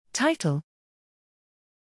Title: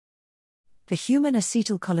 The human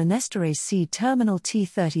acetylcholinesterase C-terminal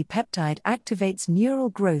T30 peptide activates neural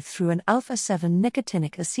growth through an alpha-7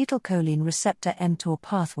 nicotinic acetylcholine receptor mTOR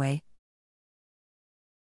pathway.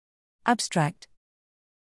 Abstract: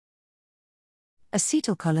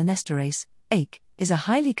 Acetylcholinesterase, ACE, is a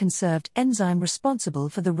highly conserved enzyme responsible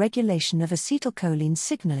for the regulation of acetylcholine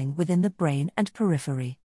signaling within the brain and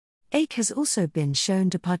periphery. ACE has also been shown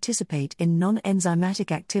to participate in non-enzymatic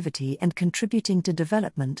activity and contributing to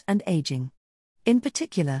development and aging. In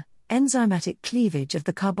particular, enzymatic cleavage of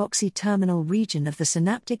the carboxy-terminal region of the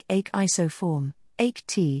synaptic ACE isoform,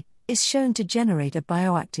 ACE-T, is shown to generate a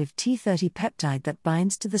bioactive T30 peptide that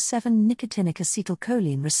binds to the 7-nicotinic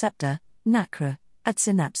acetylcholine receptor, NACRA, at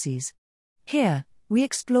synapses. Here, we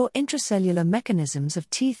explore intracellular mechanisms of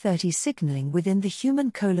T30 signaling within the human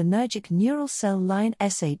cholinergic neural cell line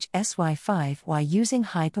SHSY5 while using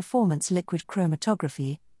high-performance liquid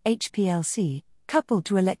chromatography, HPLC, coupled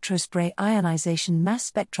to electrospray ionization mass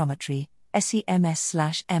spectrometry,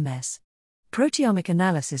 SEMS/MS. Proteomic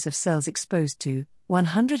analysis of cells exposed to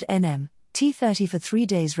 100 nm T30 for 3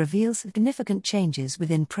 days reveals significant changes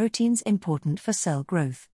within proteins important for cell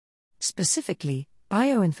growth. Specifically,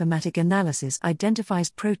 bioinformatic analysis identifies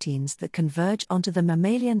proteins that converge onto the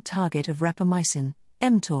mammalian target of rapamycin,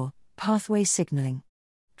 mTOR, pathway signaling.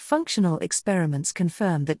 Functional experiments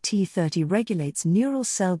confirm that T30 regulates neural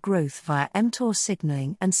cell growth via mTOR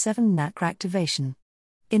signaling and 7-NACRA activation.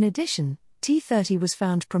 In addition, T30 was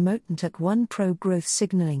found to promote NTOC1 pro-growth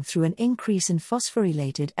signaling through an increase in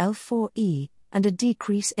phosphorylated L4E and a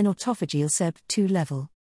decrease in autophagy SEB2 level.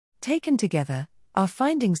 Taken together, our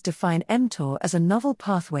findings define mTOR as a novel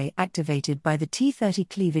pathway activated by the T30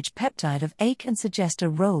 cleavage peptide of ACE and suggest a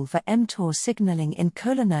role for mTOR signaling in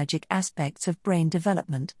cholinergic aspects of brain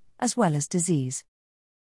development, as well as disease.